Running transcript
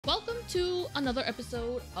Welcome to another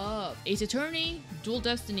episode of Ace Attorney Dual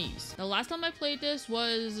Destinies. The last time I played this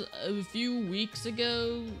was a few weeks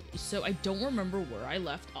ago, so I don't remember where I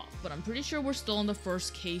left off, but I'm pretty sure we're still in the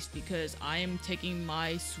first case because I am taking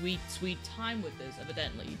my sweet time with this,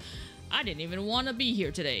 evidently. I didn't even want to be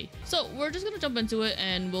here today. So we're just gonna jump into it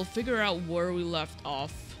and we'll figure out where we left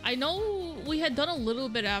off. I know we had done a little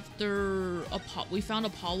bit after we found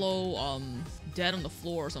Apollo dead on the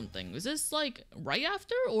floor or something. Is this like right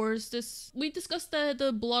after, or is this... We discussed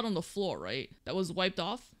the blood on the floor, right? That was wiped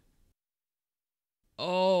off?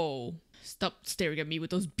 Oh. Stop staring at me with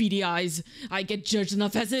those beady eyes. I get judged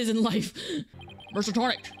enough as is in life. Mr.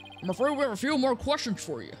 Tonic, I'm afraid we have a few more questions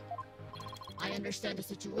for you. I understand the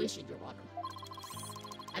situation, Your Honor.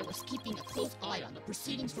 I was keeping a close eye on the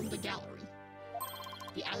proceedings from the gallery.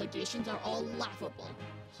 The allegations are all laughable.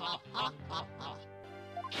 Ha ha ha ha.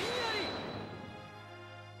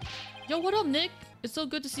 Yo, what up, Nick? It's so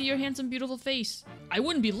good to see your handsome, beautiful face. I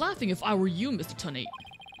wouldn't be laughing if I were you, Mr. Tonic.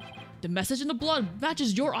 The message in the blood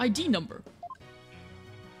matches your ID number.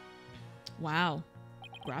 Wow.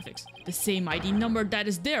 Graphics. The same ID number that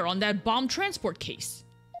is there on that bomb transport case.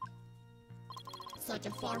 Such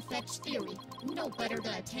a far-fetched theory. No better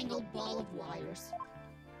than a tangled ball of wires.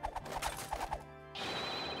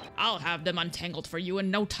 I'll have them untangled for you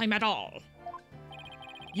in no time at all.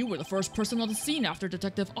 You were the first person on the scene after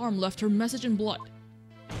Detective Arm left her message in blood.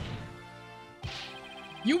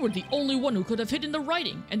 You were the only one who could have hidden the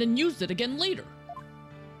writing and then used it again later.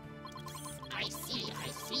 I see.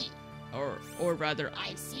 Or rather,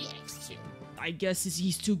 I see X2. I guess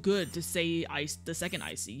he's too good to say the second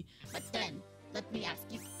I see. But then, let me ask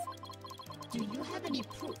you. Do you have any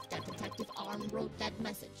proof that Detective Arm wrote that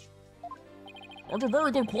message? That's a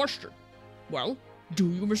very good question. Well, do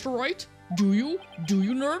you, Mr. Wright? Do you? Do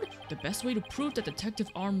you, nerd? The best way to prove that Detective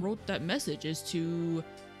Arm wrote that message is to...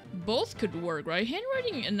 Both could work, right?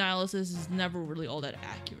 Handwriting analysis is never really all that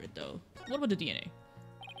accurate, though. What about the DNA?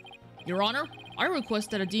 Your Honor, I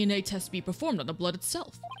request that a DNA test be performed on the blood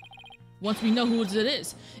itself. Once we know who it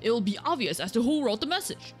is, it will be obvious as to who wrote the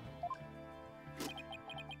message.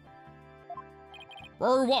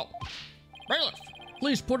 Very well. Bailiff,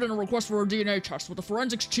 please put in a request for a DNA test with the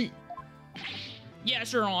forensics team.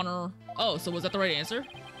 Yes, Your Honor. Oh, so was that the right answer?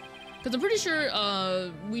 Because I'm pretty sure,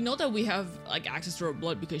 we know that we have, like, access to her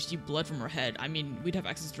blood because she bled from her head. I mean, we'd have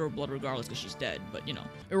access to her blood regardless because she's dead, but, you know.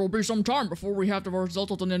 It will be some time before we have the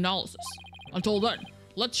result of the analysis. Until then,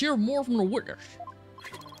 let's hear more from the witness.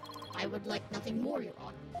 I would like nothing more, Your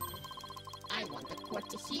Honor. I want the court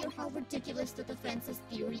to hear how ridiculous the defense's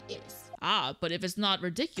theory is. Ah, but if it's not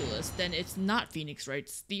ridiculous, then it's not Phoenix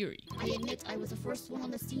Wright's theory. I admit I was the first one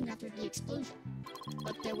on the scene after the explosion,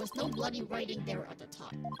 but there was no bloody writing there at the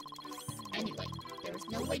time. Anyway, there is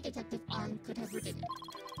no way Detective Arm could have written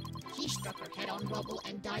it. He struck her head on rubble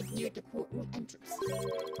and died near the courtroom entrance.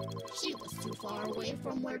 She was too far away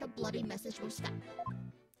from where the bloody message was found.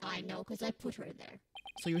 I know because I put her there.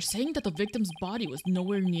 So you're saying that the victim's body was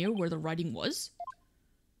nowhere near where the writing was?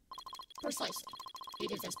 Precisely.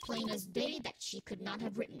 It is as plain as day that she could not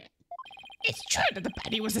have written it. It's true that the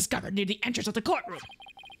body was discovered near the entrance of the courtroom.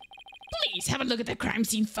 Please have a look at the crime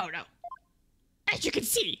scene photo. As you can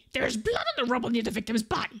see, there is blood on the rubble near the victim's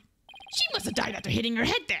body. She must have died after hitting her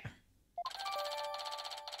head there.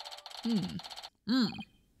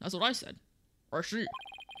 That's what I said. I see.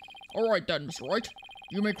 Alright then, Mr. Wright.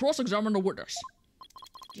 You may cross-examine the witness.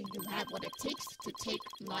 Do you have what it takes to take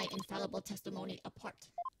my infallible testimony apart?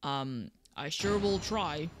 I sure will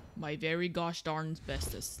try my very gosh darn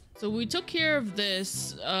bestest. So we took care of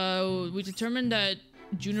this. We determined that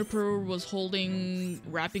Juniper was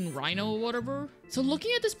wrapping Rhino or whatever. So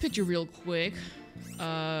looking at this picture real quick,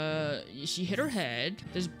 she hit her head.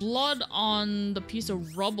 There's blood on the piece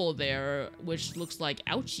of rubble there, which looks like,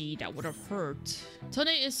 ouchie, that would have hurt. Tone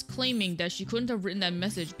is claiming that she couldn't have written that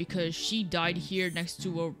message because she died here next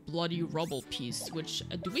to a bloody rubble piece, which,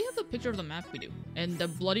 do we have a picture of the map? We do. And the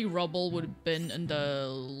bloody rubble would have been in the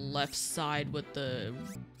left side with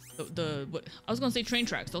what I was gonna say train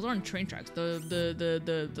tracks. Those aren't train tracks.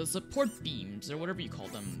 The support beams or whatever you call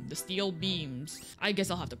them. The steel beams. I guess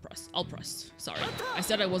I'll have to press. I'll press. Sorry. I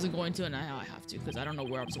said I wasn't going to and now I have to because I don't know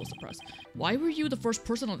where I'm supposed to press. Why were you the first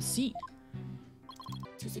person on the scene?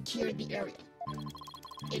 To secure the area.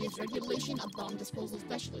 It is regulation of bomb disposal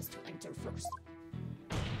specialists to enter first.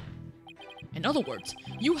 In other words,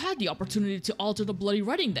 you had the opportunity to alter the bloody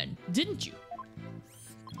writing then, didn't you?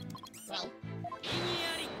 Well,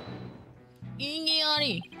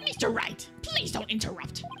 Mr. Wright, please don't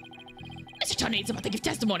interrupt. Mr. Tony is about to give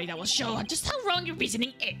testimony that will show just how wrong your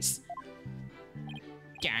reasoning is.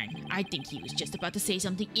 Darn, I think he was just about to say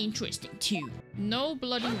something interesting, too. No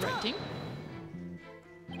bloody writing.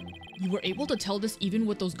 You were able to tell this even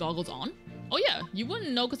with those goggles on? Oh yeah, you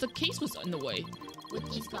wouldn't know because the case was in the way.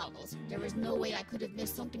 With these goggles, there is no way I could have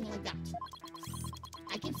missed something like that.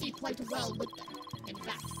 I can see quite well with them. In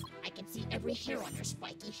fact, I can see every hair on your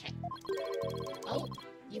spiky head. Oh,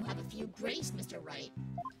 you have a few grays, Mr. Wright.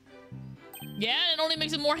 Yeah, it only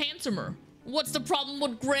makes it more handsomer. What's the problem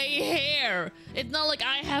with gray hair? It's not like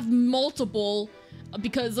I have multiple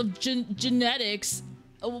because of genetics.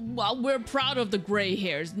 Well, we're proud of the gray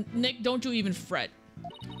hairs. Nick, don't you even fret.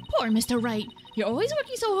 Poor Mr. Wright. You're always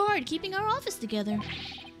working so hard keeping our office together.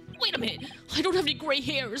 Wait a minute. I don't have any gray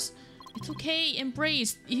hairs. It's okay,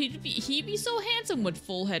 embrace. He'd be so handsome with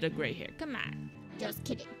full head of gray hair. Come on. Just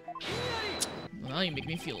kidding. Well, you make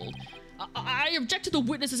me feel old. I object to the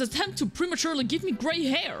witness's attempt to prematurely give me gray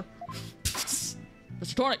hair.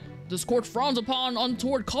 Mr. Tonic, this court frowns upon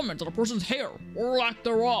untoward comments on a person's hair or lack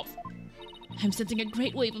thereof. I'm sensing a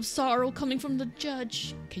great wave of sorrow coming from the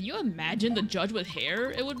judge. Can you imagine the judge with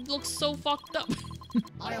hair? It would look so fucked up.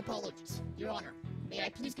 I apologize, Your Honor. May I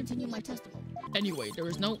please continue my testimony? Anyway, there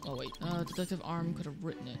is no... Oh, wait. Detective Arm could have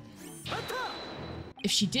written it.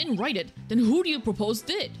 If she didn't write it, then who do you propose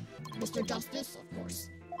did? Mr. Justice, of course.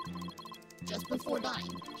 Just before dying,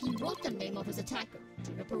 he wrote the name of his attacker,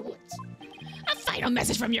 Juniper Woods. A final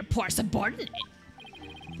message from your poor subordinate.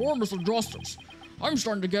 Poor Mr. Justice. I'm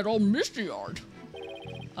starting to get all misty-eyed.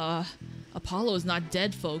 Apollo is not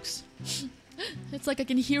dead, folks. It's like I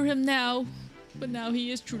can hear him now. But now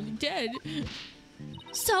he is truly dead.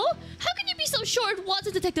 So, how can you be so sure it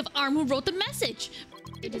wasn't Detective Arm who wrote the message?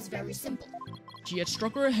 It is very simple. She had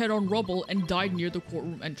struck her head on rubble and died near the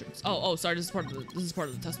courtroom entrance. Oh, sorry, this is part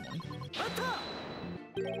of the testimony.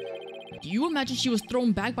 Do you imagine she was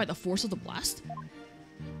thrown back by the force of the blast?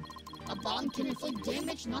 A bomb can inflict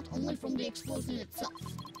damage not only from the explosion itself,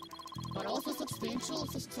 but also substantial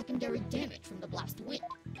secondary damage from the blast wind.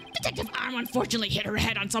 Detective Arm unfortunately hit her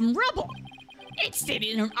head on some rubble. It's stated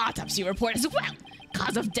in her autopsy report as well.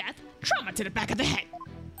 Cause of death, trauma to the back of the head.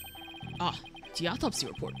 Ah, the autopsy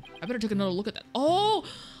report. I better take another look at that. Oh!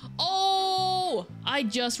 I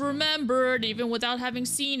just remembered, even without having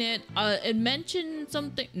seen it. It mentioned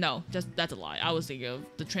something. No, that's a lie. I was thinking of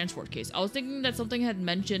the transport case. I was thinking that something had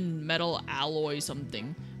mentioned metal alloy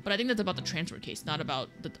something. But I think that's about the transfer case, not about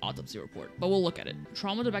the autopsy report. But we'll look at it.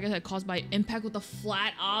 Trauma to the back of the head caused by impact with a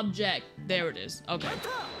flat object. There it is. Okay.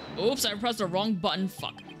 Oops, I pressed the wrong button.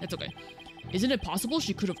 Fuck. That's okay. Isn't it possible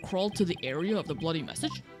she could have crawled to the area of the bloody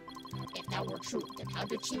message? If that were true, then how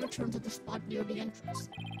did she return to the spot near the entrance?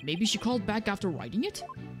 Maybe she crawled back after writing it?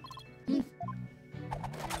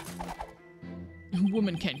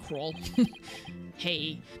 Woman can't crawl.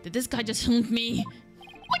 Hey, did this guy just hump me?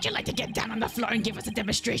 Would you like to get down on the floor and give us a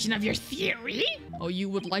demonstration of your theory? Oh, you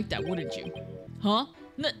would like that, wouldn't you? Huh?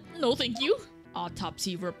 No, thank you.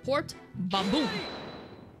 Autopsy report. Ba-boom.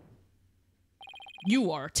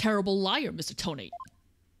 You are a terrible liar, Mr. Tonate.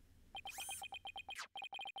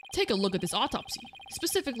 Take a look at this autopsy,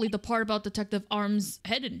 specifically the part about Detective Arm's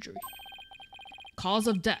head injury. Cause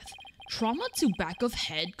of death: trauma to back of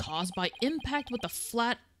head caused by impact with a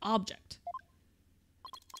flat object.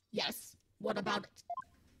 Yes, what about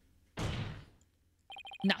it?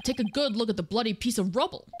 Now take a good look at the bloody piece of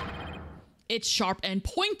rubble. It's sharp and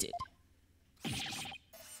pointed.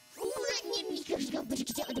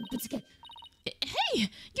 Hey,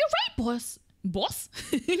 you're right, boss. Boss?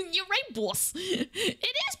 You're right, boss. It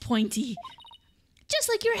is pointy. Just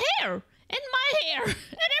like your hair, and my hair, and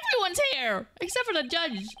everyone's hair, except for the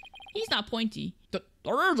judge. He's not pointy. That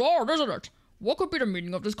is odd, isn't it? What could be the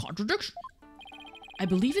meaning of this contradiction? I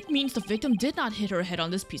believe it means the victim did not hit her head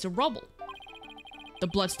on this piece of rubble. The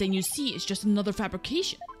bloodstain you see is just another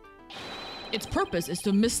fabrication. Its purpose is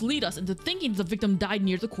to mislead us into thinking the victim died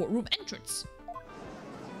near the courtroom entrance.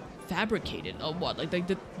 Fabricated? Oh, what? Like,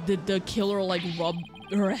 did the killer, like, rub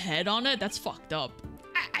her head on it? That's fucked up.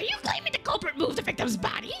 Are you claiming the culprit moved the victim's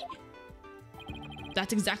body?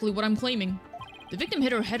 That's exactly what I'm claiming. The victim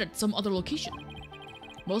hit her head at some other location.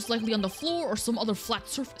 Most likely on the floor or some other flat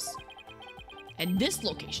surface. And this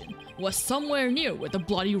location was somewhere near where the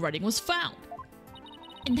bloody writing was found.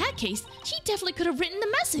 In that case, she definitely could have written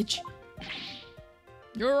the message.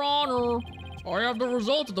 Your Honor, I have the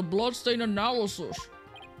result of the bloodstain analysis.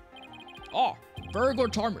 Ah, very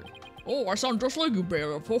good timing. Oh, I sound just like you,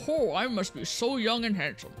 bailiff. Oh, I must be so young and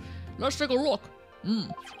handsome. Let's take a look.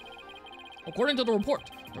 According to the report,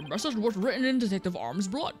 the message was written in Detective Arm's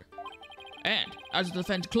blood. And, as the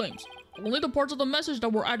defense claims, only the parts of the message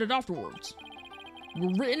that were added afterwards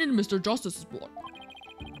were written in Mr. Justice's blood.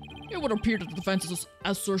 It would appear that the defense's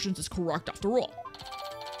assertions is correct after all.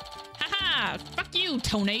 Haha! Fuck you,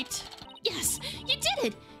 Tonate! Yes, you did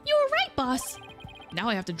it! You were right, boss! Now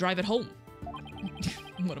I have to drive it home.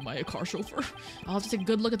 What am I, a car chauffeur? I'll have to take a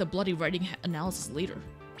good look at the bloody writing analysis later.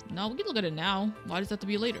 No, we can look at it now. Why does that have to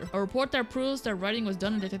be later? A report that proves that writing was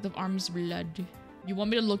done in Detective Arm's blood. You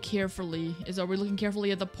want me to look carefully? Are we looking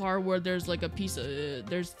carefully at the part where there's like a piece of...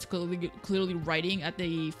 there's clearly writing at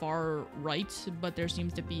the far right, but there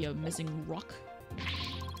seems to be a missing rock?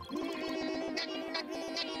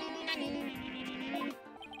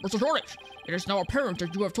 Mr. Dornish, it is now apparent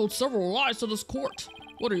that you have told several lies to this court.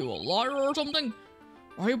 What are you, a liar or something?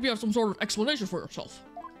 I hope you have some sort of explanation for yourself.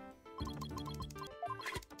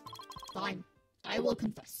 Fine. I will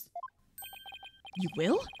confess. You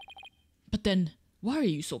will? But then, why are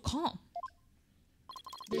you so calm?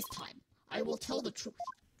 This time, I will tell the truth.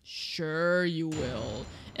 Sure you will.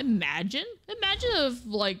 Imagine if,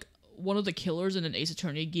 like, one of the killers in an Ace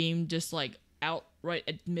Attorney game just, like, outright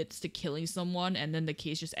admits to killing someone and then the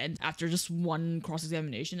case just ends after just one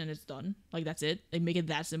cross-examination and it's done. Like, that's it. They make it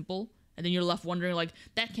that simple. And then you're left wondering, like,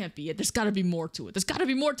 that can't be it. There's gotta be more to it. There's gotta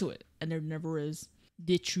be more to it. And there never is.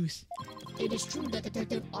 The truth. It is true that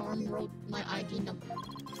Detective Arm wrote my ID number.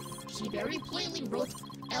 She very plainly wrote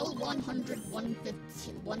L100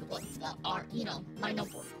 115 R, you know, my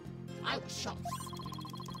number. I was shocked.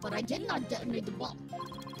 But I did not detonate the bomb.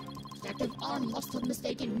 Detective Arm must have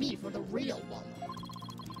mistaken me for the real bomb.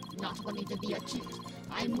 Not wanting to be accused,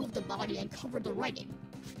 I moved the body and covered the writing.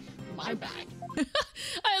 My bad.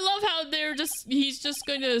 I love how he's just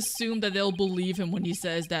going to assume that they'll believe him when he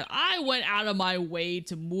says that I went out of my way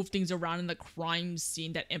to move things around in the crime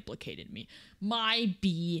scene that implicated me. My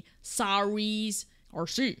B. Sorries. I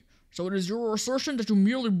see. So it is your assertion that you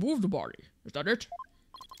merely moved the body. Is that it?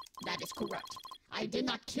 That is correct. I did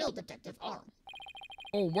not kill Detective Arm.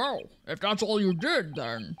 Oh, well, if that's all you did,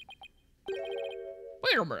 then...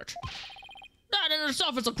 Wait a minute. That in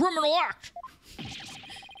itself is a criminal act.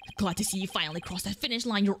 Glad to see you finally crossed that finish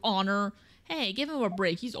line, Your Honor. Hey, give him a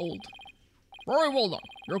break. He's old. Very well then.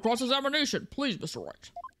 Your cross-examination, please, Mr.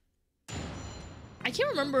 Wright. I can't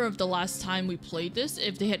remember if the last time we played this,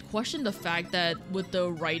 if they had questioned the fact that with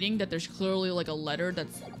the writing that there's clearly like a letter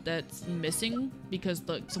that's missing because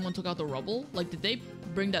someone took out the rubble. Like, did they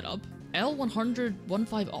bring that up?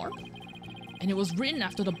 L100-15R? And it was written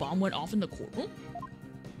after the bomb went off in the courtroom?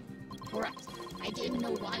 Correct. I didn't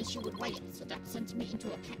know why she would write it, so that sent me into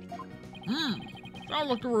a panic. Sounds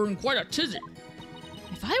like you were in quite a tizzy.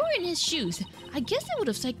 If I were in his shoes, I guess it would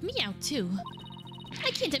have psyched me out too. I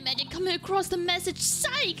can't imagine coming across the message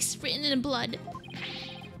Cykes written in blood.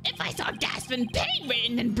 If I saw gasp in pain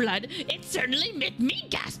written in blood, it certainly made me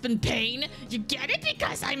gasp in pain. You get it?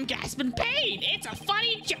 Because I'm gasp in pain. It's a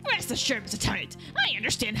funny joke. Rest assured, Mr. Tennant, I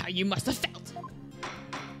understand how you must have felt.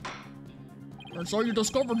 And so you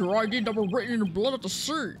discovered your ID number written in blood at the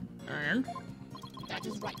scene, and? That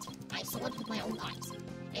is right. I saw it with my own eyes.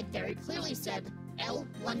 It very clearly said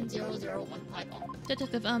L10015R.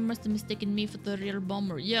 Detective Arm must have mistaken me for the real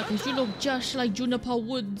bomber. Yeah, because you look just like Juniper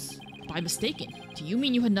Woods. By mistaken, do you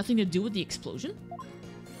mean you had nothing to do with the explosion?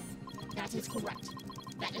 That is correct.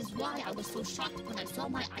 That is why I was so shocked when I saw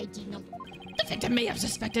my ID number. The victim may have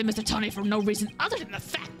suspected Mr. Tony for no reason other than the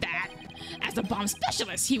fact that, as a bomb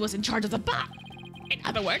specialist, he was in charge of the bomb. In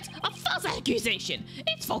other words, a false accusation.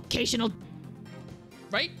 It's vocational...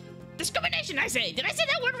 Right? Discrimination, I say. Did I say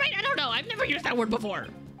that word right? I don't know. I've never used that word before.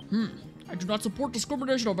 I do not support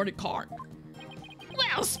discrimination of any kind.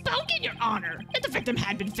 Well spoken, Your Honor. If the victim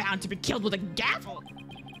had been found to be killed with a gavel,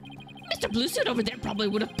 Mr. Blue Suit over there probably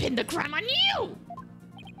would have pinned the crime on you.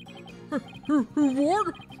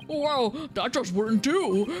 What? Well, that just wouldn't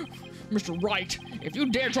do. Mr. Wright, if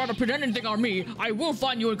you dare try to pin anything on me, I will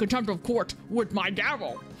find you in contempt of court with my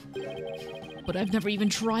gavel. But I've never even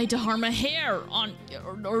tried to harm a hair on,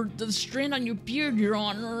 or the strand on your beard, Your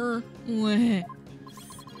Honor.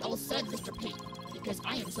 Well said, Mr. Payne, because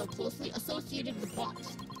I am so closely associated with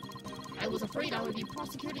bombs. I was afraid I would be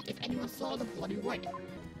prosecuted if anyone saw the bloody writing.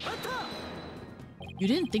 You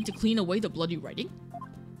didn't think to clean away the bloody writing?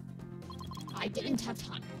 I didn't have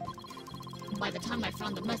time. By the time I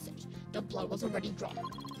found the message, the blood was already drawn.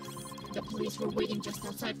 The police were waiting just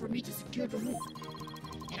outside for me to secure the room,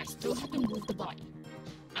 and I still had to move the body.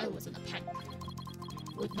 I was in a panic.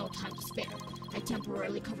 With no time to spare, I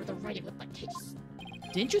temporarily covered the writing with my case.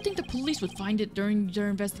 Didn't you think the police would find it during their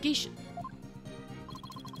investigation?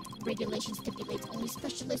 Regulation stipulates only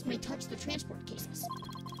specialists may touch the transport cases.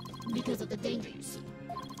 Because of the danger, you see.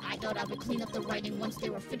 I thought I would clean up the writing once they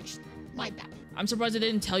were finished. My bad. I'm surprised they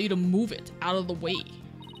didn't tell you to move it out of the way.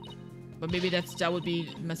 But maybe that would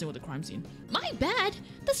be messing with the crime scene. My bad.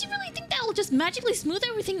 Does he really think that will just magically smooth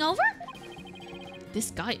everything over?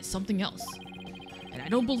 This guy is something else. And I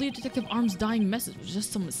don't believe Detective Arm's dying message was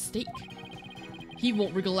just some mistake. He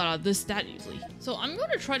won't wriggle out of this that easily. So I'm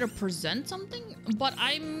going to try to present something, but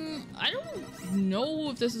I don't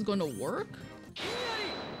know if this is going to work.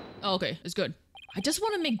 Oh, okay, it's good. I just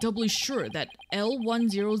want to make doubly sure that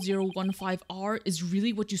L10015R is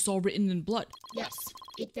really what you saw written in blood. Yes,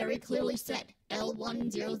 it very clearly said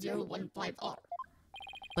L10015R.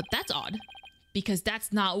 But that's odd, because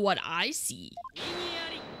that's not what I see.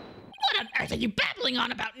 What on earth are you babbling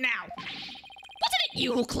on about now? Wasn't it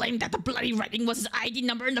you who claimed that the bloody writing was his ID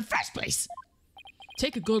number in the first place?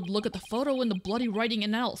 Take a good look at the photo in the bloody writing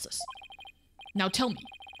analysis. Now tell me,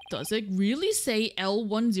 does it really say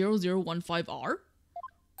L10015R?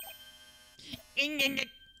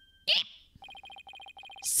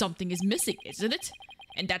 Something is missing, isn't it?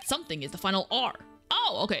 And that something is the final R.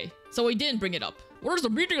 Oh, okay. So he didn't bring it up. Where's the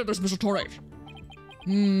meaning of this, Mr. Tornade?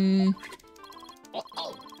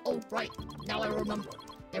 Oh, right. Now I remember.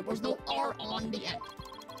 There was no R on the end.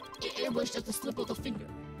 It was just a slip of the finger.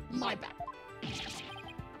 My bad.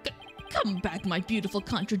 Come back, my beautiful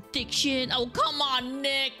contradiction. Oh, come on,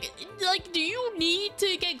 Nick. Like, do you need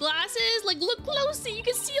to get glasses? Like, look closely. You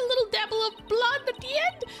can see a little dabble of blood at the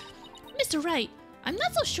end. Mr. Wright, I'm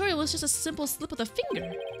not so sure it was just a simple slip of the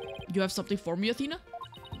finger. You have something for me, Athena?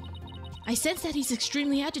 I sense that he's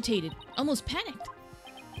extremely agitated, almost panicked.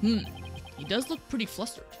 He does look pretty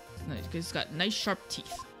flustered. He's got nice sharp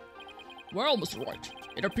teeth. Well, Mr. Wright,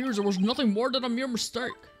 it appears there was nothing more than a mere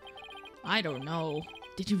mistake. I don't know.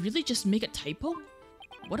 Did he really just make a typo?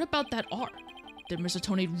 What about that R? Did Mr.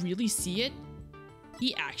 Tornade really see it?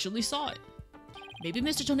 He actually saw it. Maybe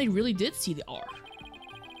Mr. Tornade really did see the R.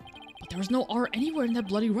 But there was no R anywhere in that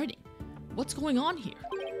bloody writing. What's going on here?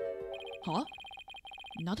 Huh?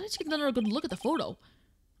 Now that I take another good look at the photo,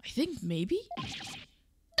 I think maybe? That's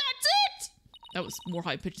it! That was more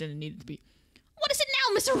high-pitched than it needed to be. What is it now,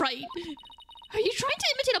 Mr. Wright? Are you trying to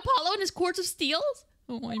imitate Apollo and his quartz of steels?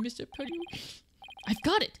 Oh, I missed it, Petty. I've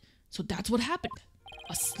got it. So that's what happened.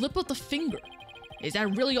 A slip of the finger. Is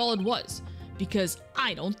that really all it was? Because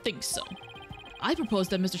I don't think so. I propose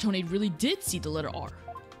that Mr. Tornade really did see the letter R.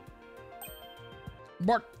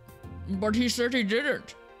 But he said he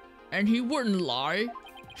didn't. And he wouldn't lie.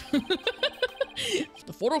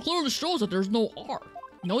 The photo clearly shows that there's no R.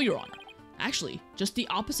 No, Your Honor. Actually, just the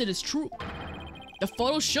opposite is true. The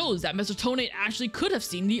photo shows that Mr. Tornade actually could have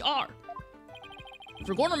seen the R. If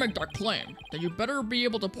you're going to make that claim, then you better be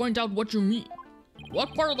able to point out what you mean.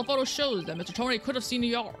 What part of the photo shows that Mr. Tornade could have seen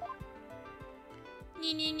the R?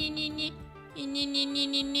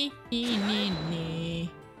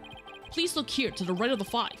 Please look here to the right of the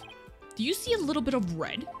 5. Do you see a little bit of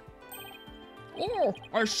red? Oh,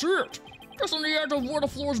 I see it. Just on the edge of where the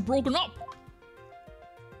floor is broken up.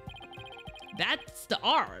 That's the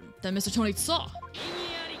R that Mr. Tornade saw.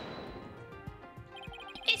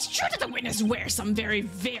 It's true that the witness wears some very,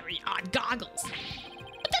 very odd goggles.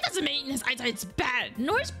 But that doesn't mean his eyesight's bad,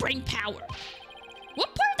 nor his brain power.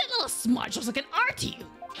 What part of that little smudge looks like an R to you?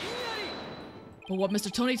 But what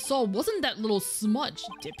Mr. Tornade saw wasn't that little smudge,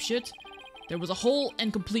 dipshit. There was a whole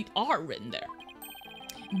and complete R written there.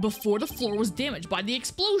 Before the floor was damaged by the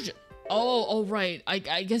explosion. Oh, right.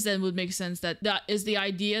 I guess that would make sense that is the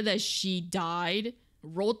idea that she died,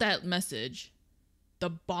 wrote that message. The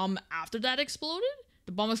bomb after that exploded?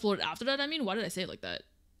 The bomb exploded after that, I mean? Why did I say it like that?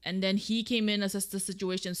 And then he came in, assessed the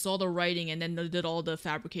situation, saw the writing, and then did all the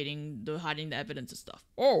fabricating, the hiding the evidence and stuff.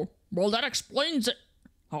 Oh, well that explains it.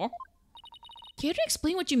 Huh? Care to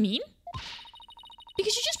explain what you mean?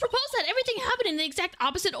 Because you just proposed that everything happened in the exact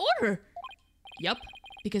opposite order. Yep,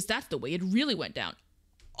 because that's the way it really went down.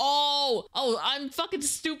 Oh, I'm fucking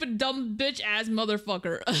stupid, dumb, bitch-ass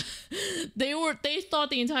motherfucker. They thought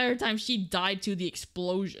the entire time she died to the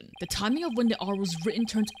explosion. The timing of when the R was written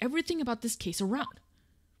turns everything about this case around.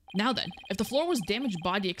 Now then, if the floor was damaged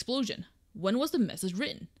by the explosion, when was the message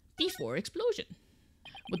written? Before explosion.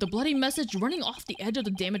 With the bloody message running off the edge of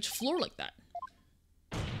the damaged floor like that.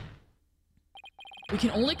 We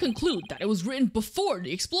can only conclude that it was written before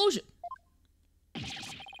the explosion.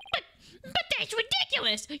 But that's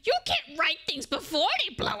ridiculous! You can't write things before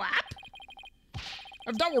they blow up!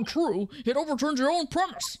 If that were true, it overturns your own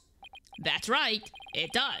premise. That's right,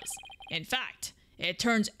 it does. In fact, it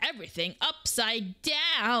turns everything upside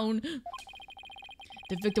down.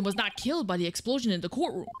 The victim was not killed by the explosion in the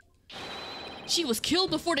courtroom. She was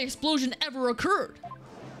killed before the explosion ever occurred.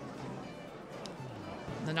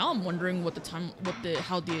 Now I'm wondering how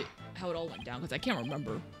it all went down, because I can't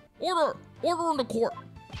remember. Order in the court.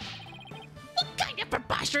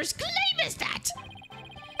 preposterous claim is that?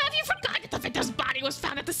 Have you forgotten that the victim's body was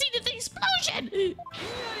found at the scene of the explosion?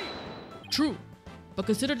 True, but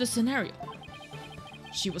consider the scenario.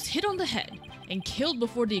 She was hit on the head and killed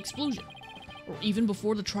before the explosion, or even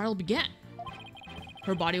before the trial began.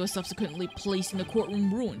 Her body was subsequently placed in the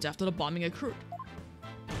courtroom ruins after the bombing occurred.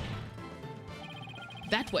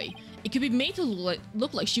 That way, it could be made to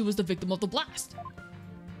look like she was the victim of the blast.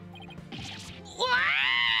 What?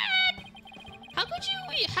 How could she,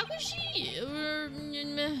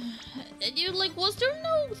 was there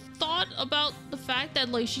no thought about the fact that,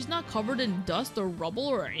 like, she's not covered in dust or rubble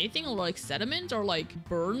or anything, or, like, sediment or, like,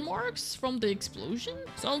 burn marks from the explosion?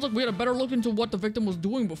 Sounds like we had a better look into what the victim was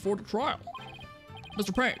doing before the trial.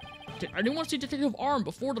 Mr. Payne, did anyone see Detective Arm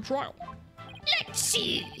before the trial? Let's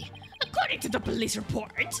see. According to the police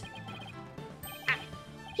report,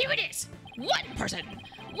 here it is. One person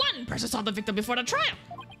saw the victim before the trial,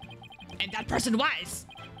 and that person was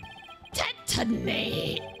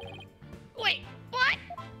Destinies. Wait, what?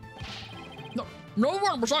 No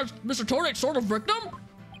one besides Mr. Tony saw the victim?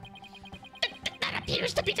 That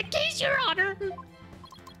appears to be the case, Your Honor.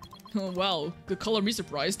 Oh, well, good color me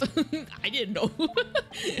surprised. I didn't know.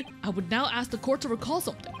 I would now ask the court to recall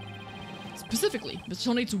something. Specifically, Mr.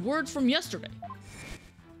 Tonate's words from yesterday.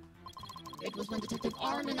 It was when Detective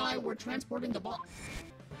Arn and I were transporting the bomb.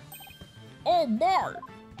 Oh my!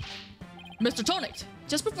 Mr. Tonate,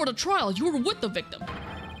 just before the trial, you were with the victim.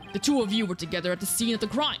 The two of you were together at the scene of the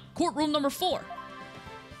crime, courtroom number 4.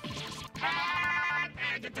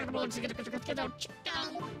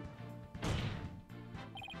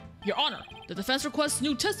 Your Honor, the defense requests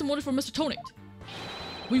new testimony from Mr. Tonate.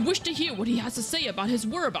 We wish to hear what he has to say about his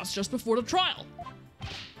whereabouts just before the trial.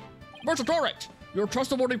 Mr. Tonate, your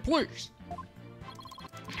testimony, please.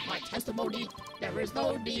 My testimony, there is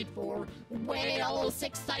no need for whale,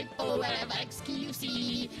 6 typo,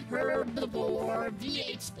 XQC, herbivore,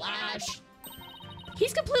 V8 splash.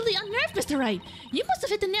 He's completely unnerved, Mr. Wright. You must have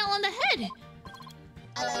hit the nail on the head.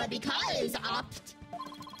 Because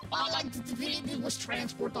all I did was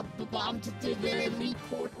transport the bomb to the elite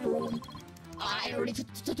courtroom. I already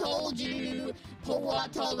told you.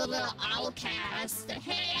 What a little outcast.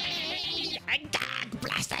 Hey! God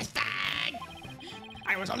bless this thing!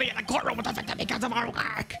 I was only in the courtroom with the victim because of our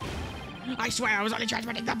work. I swear I was only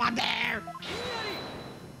transporting the bomb there.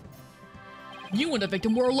 You and the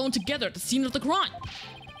victim were alone together at the scene of the crime.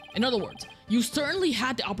 In other words, you certainly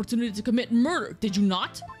had the opportunity to commit murder, did you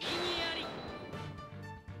not?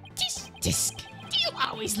 Disc, do you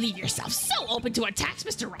always leave yourself so open to attacks,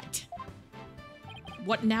 Mr. Wright?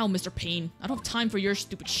 What now, Mr. Payne? I don't have time for your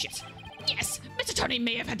stupid shit. Yes, Mr. Tony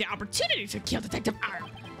may have had the opportunity to kill Detective Arm,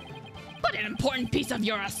 but an important piece of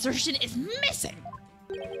your assertion is missing.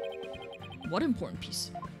 What important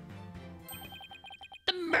piece?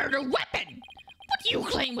 The murder weapon! What you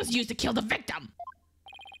claim was used to kill the victim?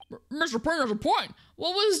 Mr. Payne has a point.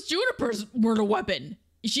 What was Juniper's murder weapon?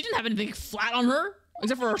 She didn't have anything flat on her,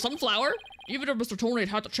 except for her sunflower. Even if Mr. Tonate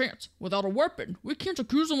had the chance, without a weapon, we can't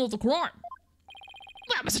accuse him of the crime.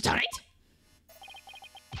 Well, Mr. Tonate?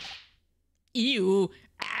 Ew.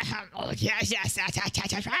 Oh, yes,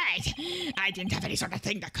 that's right. I didn't have any sort of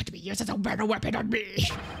thing that could be used as a murder weapon on me.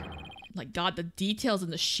 My God, the details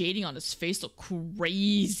and the shading on his face look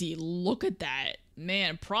crazy. Look at that.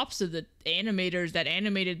 Man, props to the animators that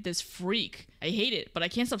animated this freak. I hate it, but I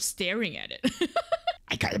can't stop staring at it.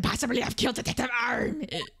 I couldn't possibly have killed Detective Arm.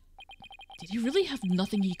 Did he really have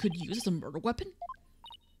nothing he could use as a murder weapon?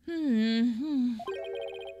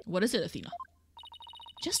 What is it, Athena?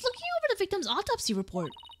 Just looking over the victim's autopsy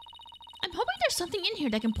report. I'm hoping there's something in here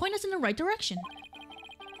that can point us in the right direction.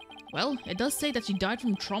 Well, it does say that she died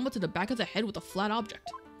from trauma to the back of the head with a flat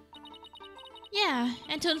object. Yeah,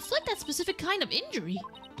 and to inflict that specific kind of injury,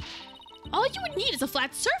 all you would need is a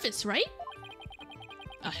flat surface, right?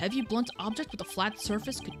 A heavy blunt object with a flat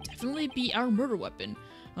surface could definitely be our murder weapon.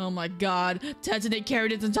 Oh my God, Tattered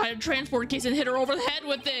carried its entire transport case and hit her over the head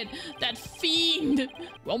with it! That fiend!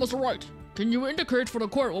 Well, Mr. Wright, can you indicate for the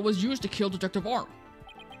court what was used to kill Detective Arm?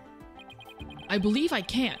 I believe I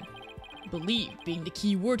can. Believe being the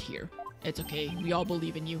key word here. It's okay, we all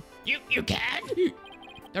believe in you. You can?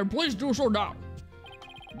 Then please do so now.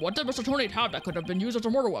 What did Mr. Tonate have that could have been used as a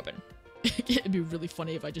murder weapon? It'd be really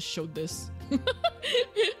funny if I just showed this.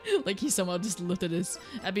 Like he somehow just lifted this.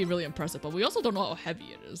 That'd be really impressive, but we also don't know how heavy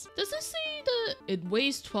it is. Does this say it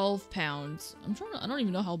weighs 12 pounds? I don't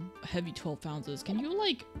even know how heavy 12 pounds is. Can you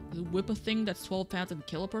like whip a thing that's 12 pounds and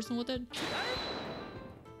kill a person with it?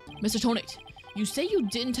 Mr. Tonate, you say you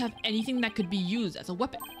didn't have anything that could be used as a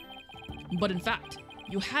weapon. But in fact,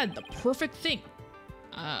 you had the perfect thing.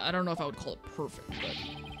 I don't know if I would call it perfect, but...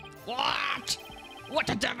 What? What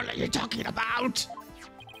the devil are you talking about?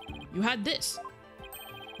 You had this.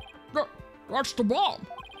 That's the bomb.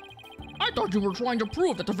 I thought you were trying to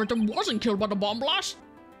prove that the victim wasn't killed by the bomb blast.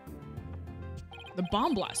 The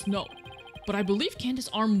bomb blast, no. But I believe Candace's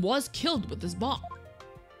arm was killed with this bomb.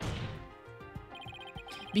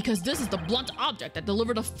 Because this is the blunt object that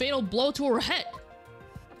delivered a fatal blow to her head.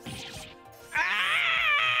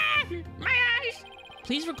 Ah! My eyes!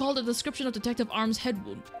 Please recall the description of Detective Arm's head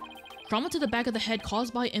wound. Trauma to the back of the head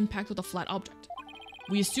caused by impact with a flat object.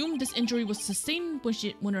 We assume this injury was sustained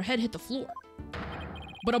when her head hit the floor.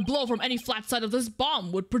 But a blow from any flat side of this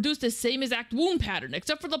bomb would produce the same exact wound pattern,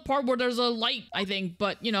 except for the part where there's a light, I think,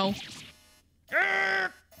 but, you know. I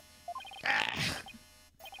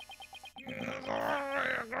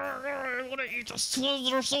want to eat the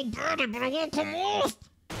slither so badly, but it won't come off.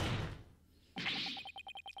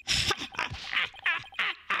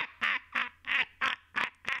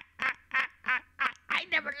 I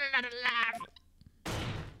never let it laugh.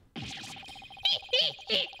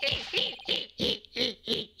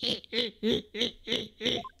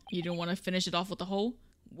 You didn't want to finish it off with the hole?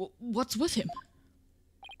 What's with him?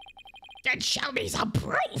 Then show me some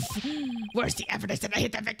proof. Where's the evidence that I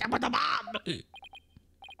hit the victim with a bomb?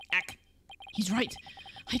 He's right.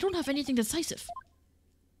 I don't have anything decisive.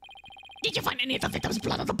 Did you find any of the victim's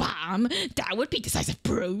blood on the bomb? That would be decisive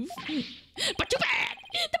proof. But too bad.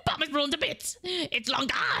 The bomb is blown to bits. It's long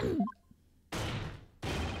gone.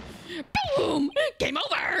 Boom! Game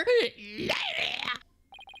over.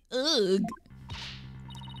 Ugh.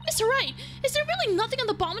 Mr. Wright, is there really nothing on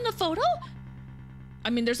the bomb in the photo? I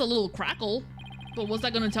mean, there's a little crackle, but what's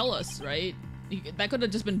that gonna tell us, right? That could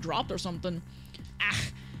have just been dropped or something. I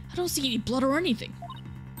don't see any blood or anything.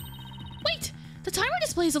 Wait, the timer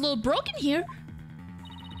display is a little broken here.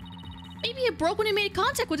 Maybe it broke when it made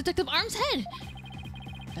contact with Detective Arm's head.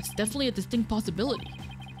 That's definitely a distinct possibility.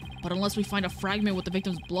 But unless we find a fragment with the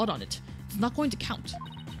victim's blood on it, it's not going to count.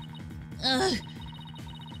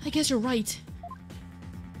 I guess you're right.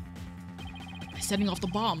 By setting off the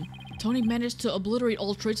bomb, Tony managed to obliterate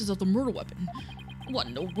all traces of the murder weapon. What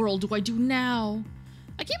in the world do I do now?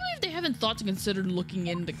 I can't believe they haven't thought to consider looking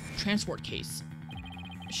in the transport case.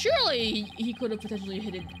 Surely he could have potentially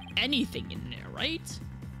hidden anything in there, right?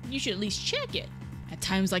 You should at least check it. At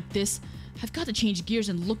times like this, I've got to change gears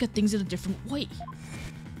and look at things in a different way.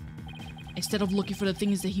 Instead of looking for the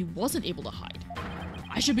things that he wasn't able to hide,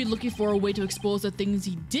 I should be looking for a way to expose the things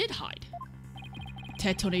he did hide.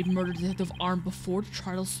 Ted Tonade murdered Detective Arm before the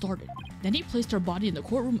trial started. Then he placed her body in the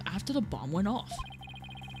courtroom after the bomb went off.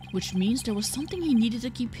 Which means there was something he needed to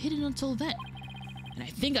keep hidden until then. And I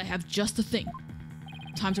think I have just the thing.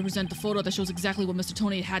 Time to present the photo that shows exactly what Mr.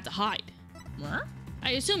 Tonade had to hide. Huh?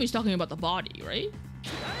 I assume he's talking about the body, right?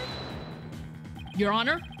 Your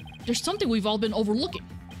Honor, there's something we've all been overlooking.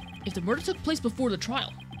 If the murder took place before the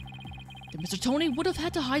trial, then Mr. Tonade would have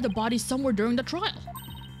had to hide the body somewhere during the trial.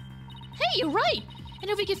 Hey, you're right!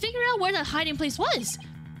 And if we can figure out where that hiding place was...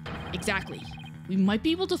 Exactly. We might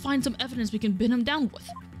be able to find some evidence we can pin him down with.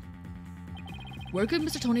 Where could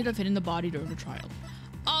Mr. Tonade have hidden the body during the trial?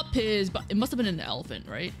 Up his butt. It must have been an elephant,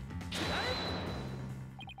 right?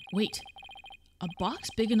 Wait. A box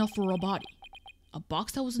big enough for a body. A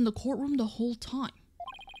box that was in the courtroom the whole time.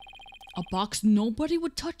 A box nobody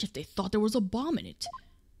would touch if they thought there was a bomb in it.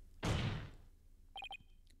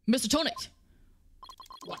 Mr. Tonade!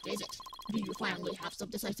 What is it? Do you finally have some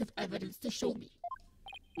decisive evidence to show me?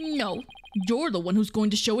 No, you're the one who's going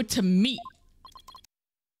to show it to me.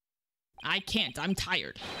 I can't, I'm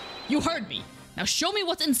tired. You heard me. Now show me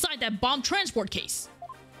what's inside that bomb transport case.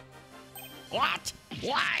 What?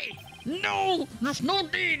 Why? No! There's no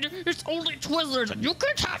need! It's only Twizzlers and you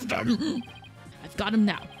can't have them! I've got him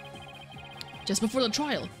now. Just before the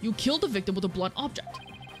trial, you killed the victim with a blunt object.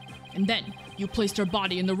 And then, you placed her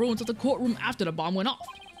body in the ruins of the courtroom after the bomb went off.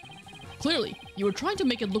 Clearly, you were trying to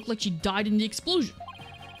make it look like she died in the explosion.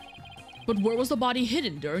 But where was the body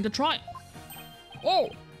hidden during the trial? Oh,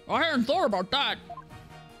 I hadn't thought about that.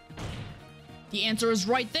 The answer is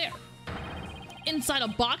right there. Inside a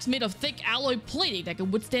box made of thick alloy plating that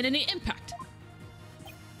could withstand any impact.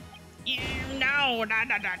 No,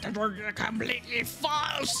 that's completely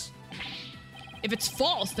false. If it's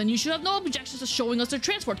false, then you should have no objections to showing us the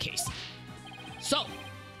transport case. So,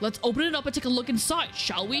 let's open it up and take a look inside,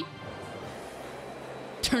 shall we?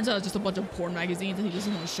 Turns out it's just a bunch of porn magazines and he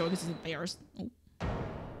doesn't want to show it because he's embarrassed. Oh.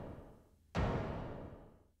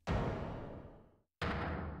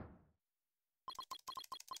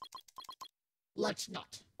 Let's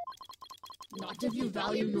not. Not if you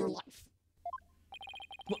value your life.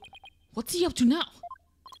 What's he up to now?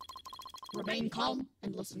 Remain calm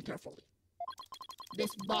and listen carefully. This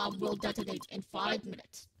bomb will detonate in 5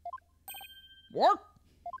 minutes. What?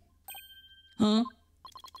 Huh?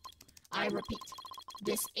 I repeat,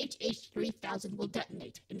 this HH-3000 will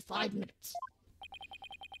detonate in 5 minutes.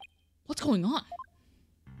 What's going on?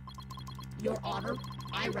 Your Honor,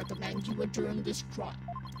 I recommend you adjourn this trial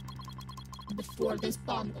before this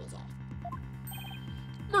bomb goes off.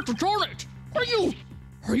 Mr. Tornate,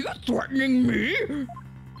 are you threatening me?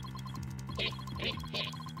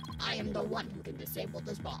 I am the one who can disable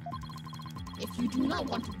this bomb. If you do not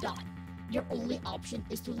want to die, your only option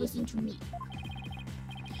is to listen to me.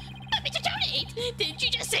 But Mr. Donate, didn't you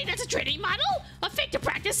just say that's a training model? A fake to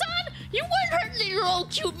practice on? You weren't hurting your old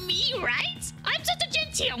cute me, right? I'm such a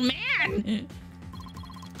genteel man.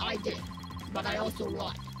 I did, but I also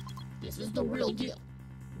lied. This is the real deal.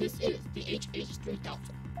 This is the HH-3000.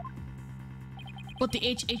 But the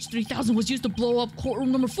HH-3000 was used to blow up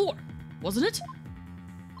courtroom number 4, wasn't it?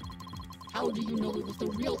 How do you know it was the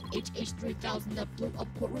real HH-3000 that blew up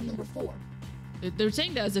courtroom number 4? They're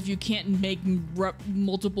saying that as if you can't make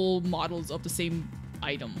multiple models of the same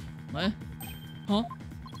item. What? Huh?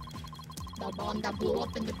 The bomb that blew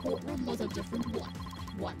up in the courtroom was a different one.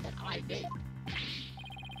 One that I made.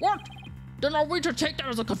 What? Then are we to take that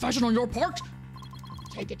as a confession on your part?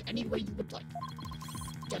 Take it any way you would like.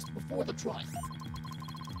 Just before the trial,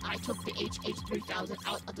 I took the HH-3000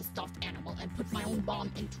 out of the stuffed animal and put my own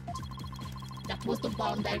bomb into it. That was the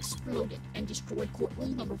bomb that exploded and destroyed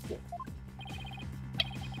courtroom number 4.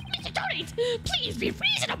 Mr. Donate, please be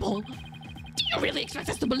reasonable. Do you really expect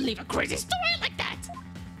us to believe a crazy story like that?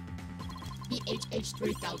 The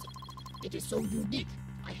HH-3000. It is so unique,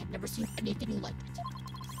 I had never seen anything like it.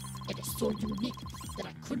 It is so unique that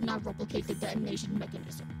I could not replicate the detonation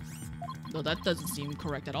mechanism. No, that doesn't seem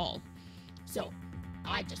correct at all. So,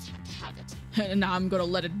 I just had to have it. And now I'm gonna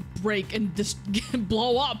let it break and just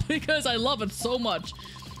blow up because I love it so much.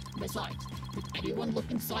 Besides, did anyone look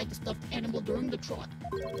inside the stuffed animal during the trial?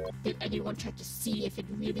 Did anyone try to see if it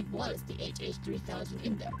really was the HH-3000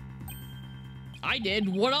 in there? I did.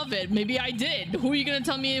 What of it? Maybe I did. Who are you gonna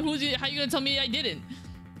tell me? How are you gonna tell me I didn't?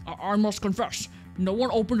 I must confess, no one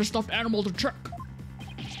opened the stuffed animal to check.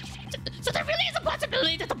 So there really is a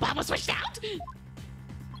possibility that the bomb was switched out?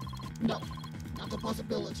 No, not a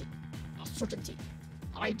possibility. A certainty.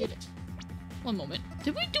 I did it. One moment.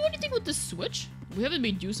 Did we do anything with this switch? We haven't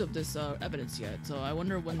made use of this evidence yet, so I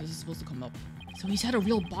wonder when this is supposed to come up. So he's had a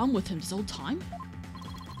real bomb with him this whole time?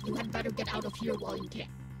 You had better get out of here while you can.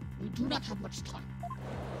 We do not have much time.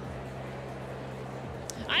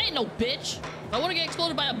 I ain't no bitch. If I want to get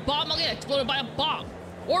exploded by a bomb, I'll get exploded by a bomb.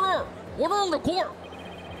 Order! Order on the court!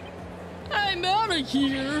 I'm out of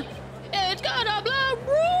here. It's gonna blow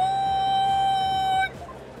right.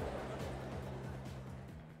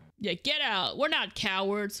 Yeah, get out. We're not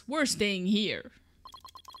cowards. We're staying here.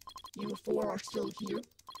 You 4 are still here?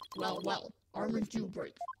 Well, aren't you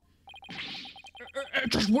brave? It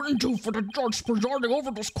just wouldn't do for the judge presiding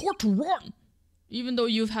over this court to run. Even though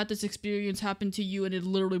you've had this experience happen to you and it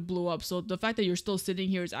literally blew up, so the fact that you're still sitting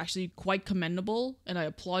here is actually quite commendable, and I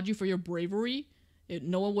applaud you for your bravery.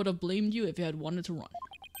 No one would have blamed you if you had wanted to run.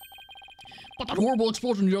 But that horrible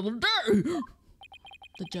explosion the other day!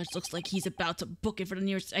 The judge looks like he's about to book it for the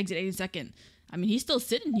nearest exit any second. I mean, he's still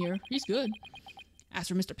sitting here. He's good. As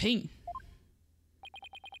for Mr. Payne.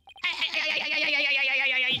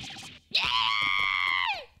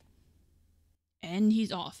 And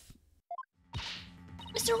he's off.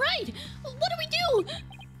 Mr. Wright, what do we do?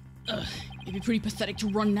 It'd be pretty pathetic to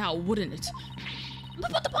run now, wouldn't it?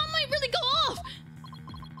 But the bomb might really go off.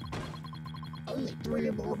 Only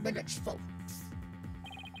 3 more minutes, folks.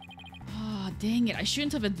 Ah, dang it. I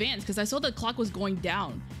shouldn't have advanced because I saw the clock was going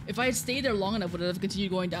down. If I had stayed there long enough, would it have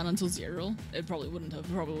continued going down until 0? It probably wouldn't have.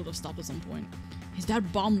 It probably would have stopped at some point. Is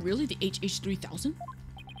that bomb really the HH-3000?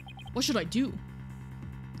 What should I do?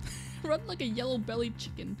 Run like a yellow-bellied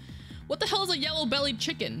chicken. What the hell is a yellow-bellied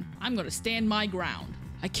chicken? I'm gonna stand my ground.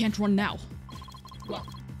 I can't run now. Well,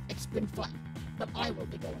 it's been fun, but I will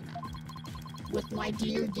be going now. With my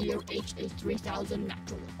dear HH-3000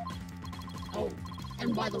 naturally. Oh,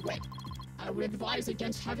 and by the way, I would advise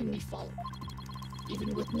against having me followed.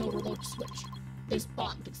 Even with no remote switch, this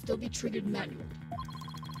bomb can still be triggered manually.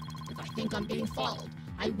 If I think I'm being followed,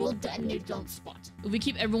 I will detonate it on the spot. If we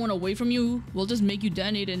keep everyone away from you, we'll just make you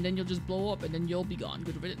detonate and then you'll just blow up and then you'll be gone.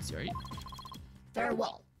 Good riddance, right?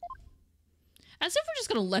 Farewell. As if we're just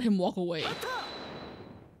gonna let him walk away.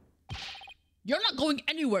 You're not going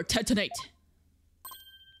anywhere, Tetonate!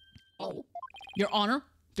 Oh, Your Honor,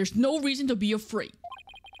 there's no reason to be afraid.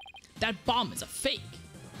 That bomb is a fake.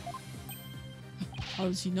 How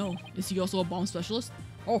does he know? Is he also a bomb specialist?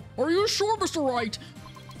 Oh, are you sure, Mr. Wright?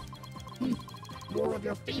 More of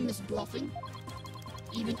your famous bluffing,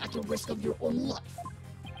 even at the risk of your own life.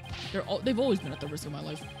 They've always been at the risk of my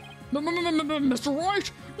life. Mr.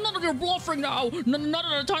 Wright, none of your bluffing now. Not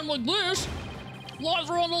at a time like this. Lives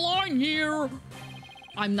are on the line here.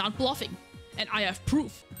 I'm not bluffing, and I have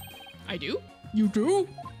proof. I do? You do?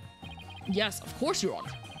 Yes, of course, Your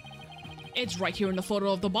Honor. It's right here in the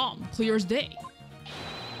photo of the bomb, clear as day.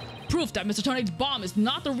 Proof that Mr. Tonate's bomb is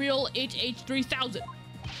not the real HH3000.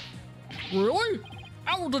 Really?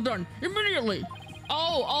 Out it then, immediately.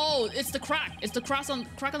 Oh, it's the crack. It's the crack on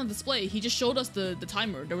the display. He just showed us the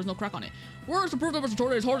timer. There was no crack on it. Where's the proof that Mr.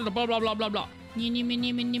 Tonate is holding the blah blah blah blah blah?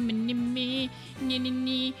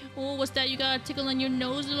 Oh, what's that? You got a tickle on your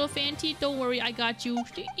nose, little fancy? Don't worry, I got you.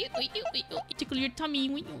 Tickle your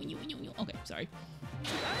tummy. Okay, sorry.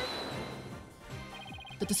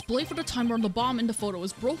 The display for the timer on the bomb in the photo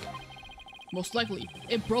is broken. Most likely,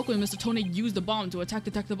 it broke when Mr. Tonate used the bomb to attack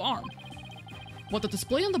Detective Arm. But the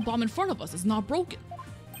display on the bomb in front of us is not broken.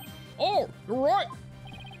 Oh, you're right.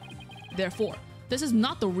 Therefore, this is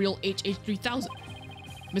not the real HH3000.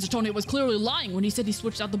 Mr. Tonate was clearly lying when he said he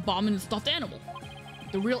switched out the bomb in the stuffed animal.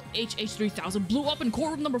 The real HH3000 blew up in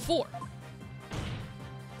courtroom number 4.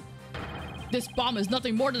 This bomb is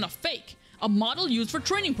nothing more than a fake, a model used for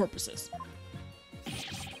training purposes.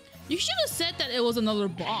 You should have said that it was another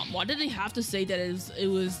bomb. Why did they have to say that it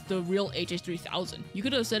was the real HH3000? You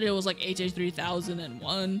could have said it was like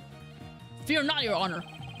HH3001. Fear not, Your Honor.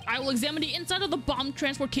 I will examine the inside of the bomb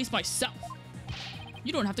transport case myself.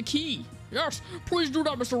 You don't have the key. Yes, please do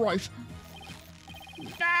that, Mr. Wright.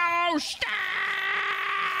 No, stop!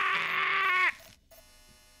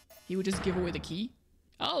 He would just give away the key?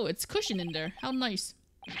 Oh, it's cushion in there. How nice.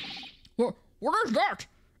 What is that?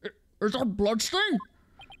 Is that bloodstain?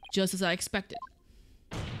 Just as I expected.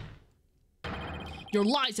 Your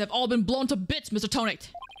lies have all been blown to bits, Mr. Tonate.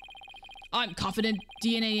 I'm confident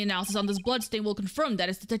DNA analysis on this bloodstain will confirm that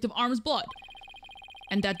it's Detective Arm's blood.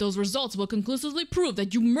 And that those results will conclusively prove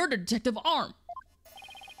that you murdered Detective Arm.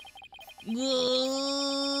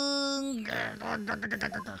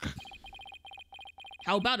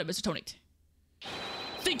 How about it, Mr. Tonate?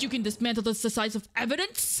 Think you can dismantle this decisive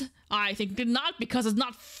evidence? I think not, because it's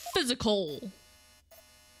not physical.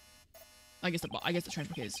 I guess the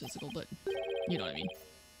transfer case is physical, but you know what I mean.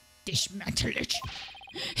 Dismantle it.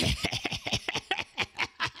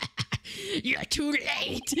 You're too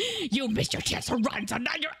late. You missed your chance to run, so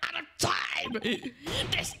now you're out of time.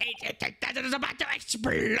 This HH3000 is about to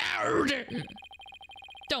explode.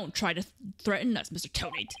 Don't try to threaten us, Mr.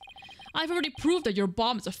 Tonate. I've already proved that your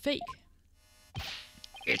bomb is a fake.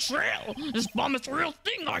 It's real. This bomb is the real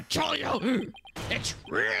thing, I tell you. It's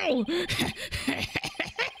real.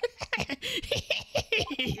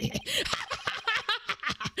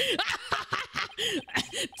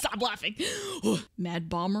 Stop laughing. Mad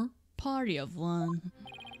Bomber, party of one.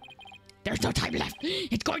 There's no time left.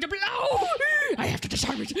 It's going to blow. I have to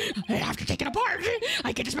disarm it. I have to take it apart.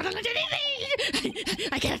 I can dismantle it anything.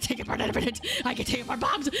 I can't take it apart in a minute. I can take apart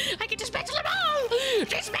bombs. I can dismantle them all.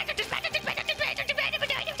 Dismantle, dismantle, dismantle, dismantle, dismantle,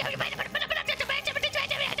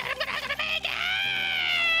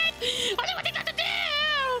 only one thing left to do.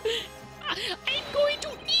 I'm going to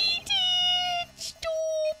eat it.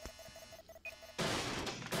 Stop.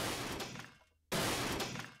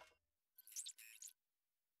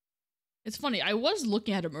 It's funny, I was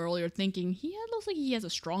looking at him earlier thinking, looks like he has a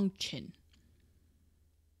strong chin.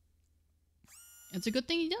 It's a good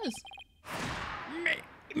thing he does.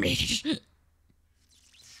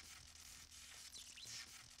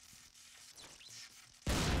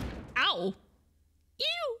 Ow!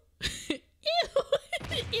 Ew! Ew!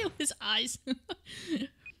 Ew, his eyes.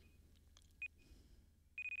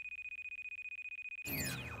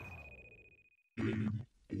 Game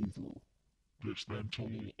over. Dismantle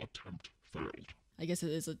attempt failed. I guess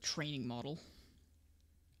it is a training model.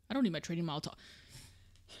 I don't need my training model to...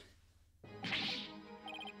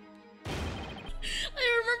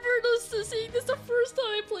 I remember seeing this the first time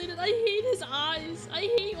I played it. I hate his eyes. I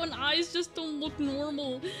hate when eyes just don't look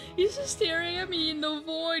normal. He's just staring at me in the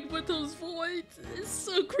void with those voids. It's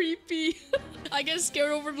so creepy. I get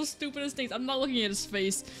scared over the stupidest things. I'm not looking at his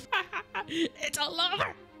face. It's all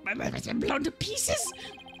over. My mother's been blown to pieces.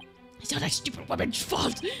 It's all that stupid woman's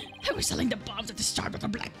fault. I was selling the bombs at the start of the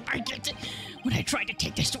black market. When I tried to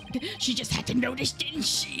take this one, she just had to notice, didn't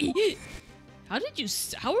she? How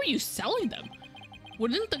are you selling them?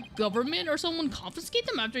 Wouldn't the government or someone confiscate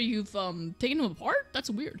them after you've taken them apart? That's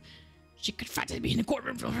weird. She confronted me in the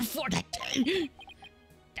courtroom before that day.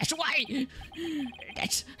 That's why.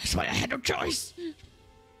 That's why I had no choice.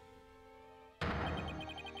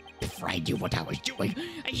 Before I knew what I was doing,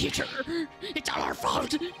 I hit her. It's all her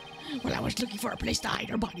fault. While I was looking for a place to hide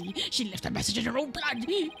her body, she left a message in her own blood.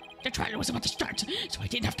 The trial was about to start, so I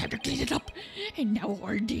didn't have time to clean it up. And now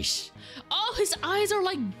all this. Oh, his eyes are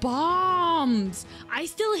like bombs. I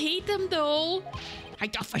still hate them though. I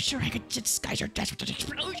thought for sure I could disguise her death with an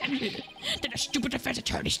explosion. Then a stupid defense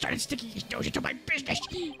attorney started sticking his nose into my business.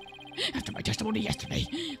 After my testimony yesterday,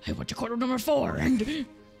 I went to courtroom number 4 and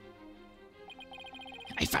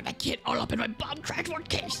I found a kid all up in my bomb transport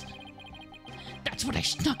case. That's when I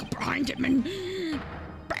snuck up behind him and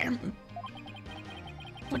bam!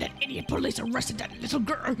 When that idiot police arrested that little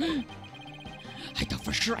girl, I thought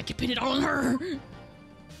for sure I could pin it all on her.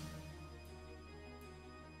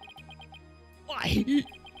 Why?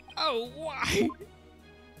 Oh, why?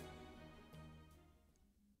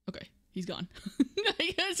 Okay, he's gone.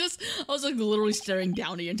 I was like literally staring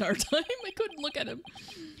down the entire time. I couldn't look at him.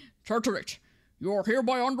 Tattered, you are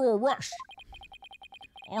hereby under arrest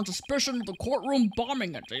on suspicion of the courtroom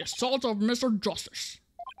bombing and the assault of Mr. Justice.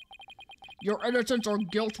 Your innocence or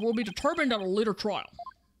guilt will be determined at a later trial.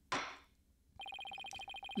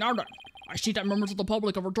 Now then, I see that members of the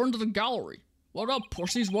public have returned to the gallery. What up,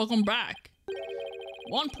 pussies? Welcome back.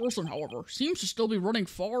 One person, however, seems to still be running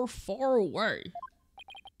far, far away.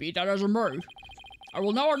 Be that as it may, I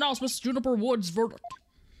will now announce Miss Juniper Wood's verdict.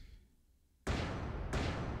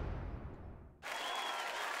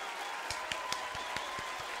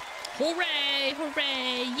 Hooray!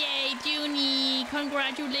 Hooray! Yay, Junie!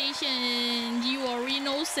 Congratulations! You are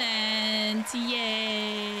innocent!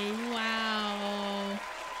 Yay! Wow!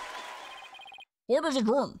 Court is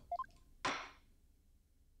adjourned.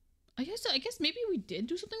 I guess maybe we did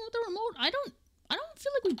do something with the remote. I don't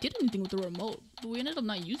feel like we did anything with the remote, but we ended up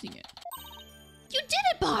not using it. You did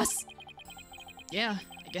it, boss! Yeah,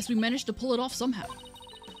 I guess we managed to pull it off somehow.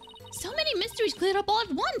 So many mysteries cleared up all at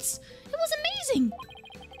once! It was amazing!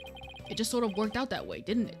 It just sort of worked out that way,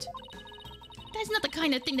 didn't it? That's not the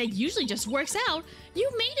kind of thing that usually just works out. You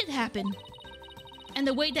made it happen. And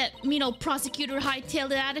the way that, prosecutor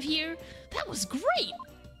hightailed it out of here, that was great!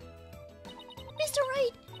 Mr.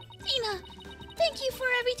 Wright, Athena, thank you for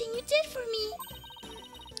everything you did for me.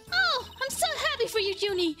 Oh, I'm so happy for you,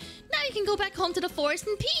 Junie. Now you can go back home to the forest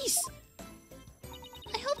in peace.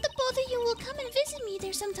 I hope that both of you will come and visit me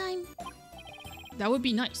there sometime. That would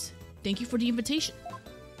be nice. Thank you for the invitation.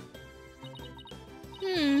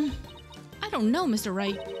 I don't know, Mr.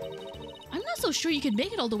 Wright. I'm not so sure you could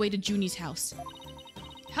make it all the way to Junie's house.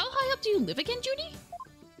 How high up do you live again, Junie?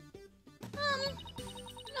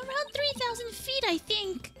 Around 3,000 feet, I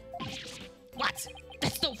think. What?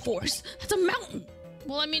 That's no force. That's a mountain.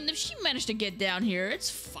 Well, I mean, if she managed to get down here, it's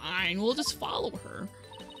fine. We'll just follow her.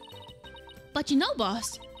 But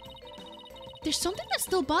boss, there's something that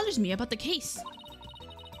still bothers me about the case.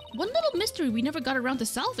 One little mystery we never got around to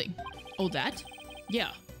solving. Oh, that?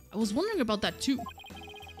 Yeah, I was wondering about that too.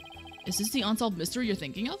 Is this the unsolved mystery you're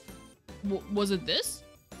thinking of? Was it this?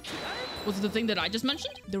 Was it the thing that I just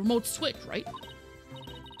mentioned? The remote switch, right?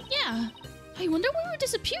 Yeah, I wonder where it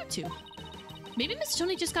disappeared to. Maybe Miss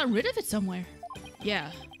Tony just got rid of it somewhere. Yeah,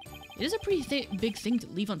 it is a pretty big thing to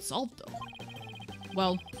leave unsolved though.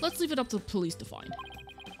 Well, let's leave it up to the police to find.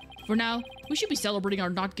 For now, we should be celebrating our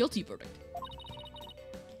not guilty verdict.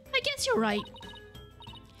 I guess you're right.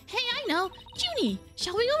 Hey, I know. Junie,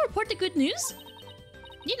 shall we go report the good news?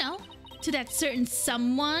 To that certain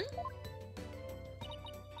someone?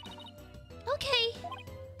 Okay.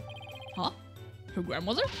 Huh? Her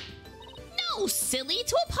grandmother? No, silly,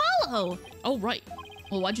 to Apollo! Oh, right.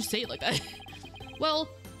 Well, why'd you say it like that? Well,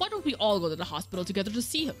 why don't we all go to the hospital together to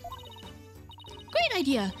see him? Great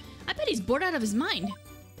idea. I bet he's bored out of his mind.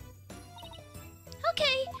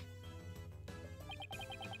 Okay.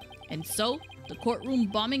 And so, the courtroom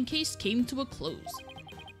bombing case came to a close.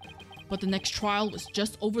 But the next trial was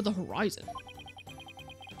just over the horizon.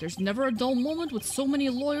 There's never a dull moment with so many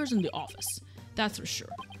lawyers in the office, that's for sure.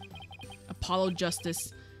 Apollo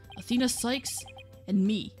Justice, Athena Cykes, and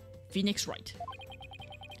me, Phoenix Wright.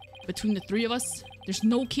 Between the three of us, there's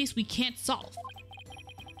no case we can't solve.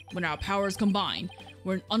 When our powers combine,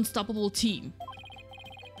 we're an unstoppable team.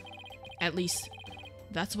 At least,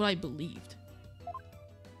 that's what I believed.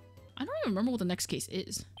 I don't even remember what the next case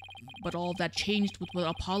is, but all of that changed with what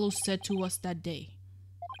Apollo said to us that day.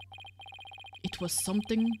 It was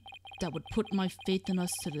something that would put my faith in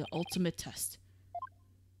us to the ultimate test.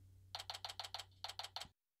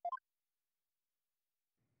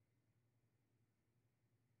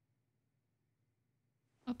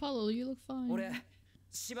 Apollo, you look fine. 俺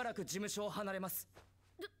しばらく事務所を離れます。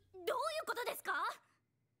ことですか？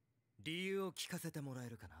理由を聞かせてもらえ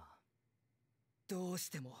るかな。どうし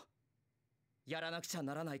てもやらなくちゃ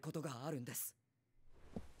ならないことがあるんです。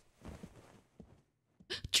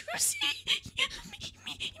Trucy,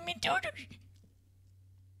 me daughter.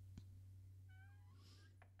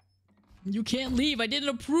 You can't leave. I didn't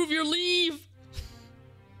approve your leave.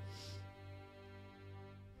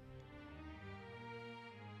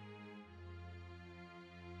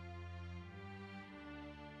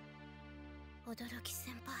 驚き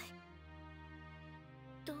先輩、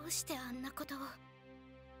どうしてあんなことを。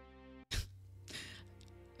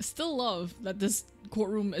Still love that this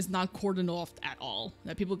courtroom is not cordoned off at all.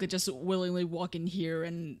 That people could just willingly walk in here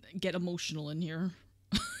and get emotional in here.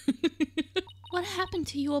 What happened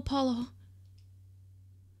to you, Apollo?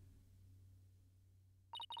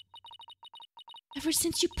 Ever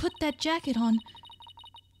since you put that jacket on,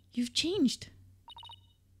 you've changed.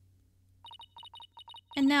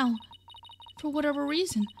 And now, for whatever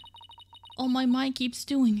reason, all my mind keeps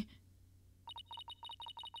doing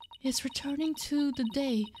is returning to the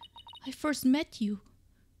day I first met you.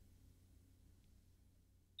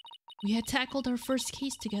 We had tackled our first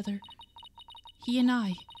case together, he and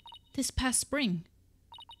I, this past spring.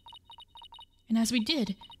 And as we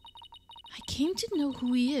did, I came to know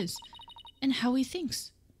who he is and how he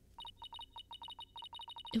thinks.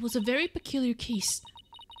 It was a very peculiar case,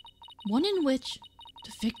 one in which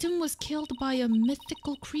the victim was killed by a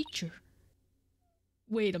mythical creature.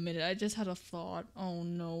 Wait a minute, I just had a thought. Oh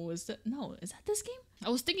no, is that this game? I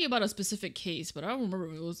was thinking about a specific case, but I don't remember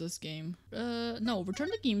if it was this game. No, return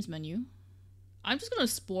to games menu. I'm just gonna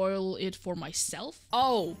spoil it for myself.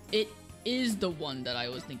 Oh, it is the one that I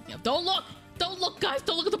was thinking of. Don't look! Don't look, guys!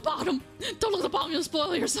 Don't look at the bottom! Don't look at the bottom, you'll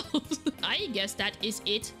spoil yourselves! I guess that is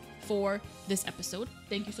it for this episode.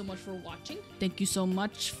 Thank you so much for watching. Thank you so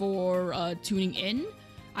much for tuning in.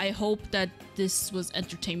 I hope that this was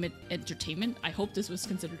entertainment. I hope this was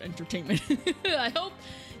considered entertainment. I hope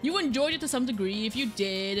you enjoyed it to some degree. If you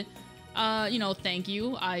did, you know, thank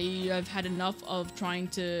you. I've had enough of trying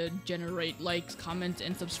to generate likes, comments,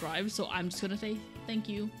 and subscribe, so I'm just gonna say thank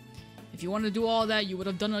you. If you want to do all that, you would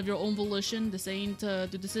have done it of your own volition. This ain't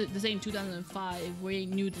 2005. We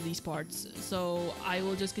ain't new to these parts, so I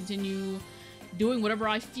will just continue doing whatever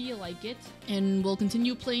I feel like it, and we'll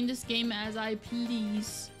continue playing this game as I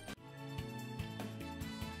please.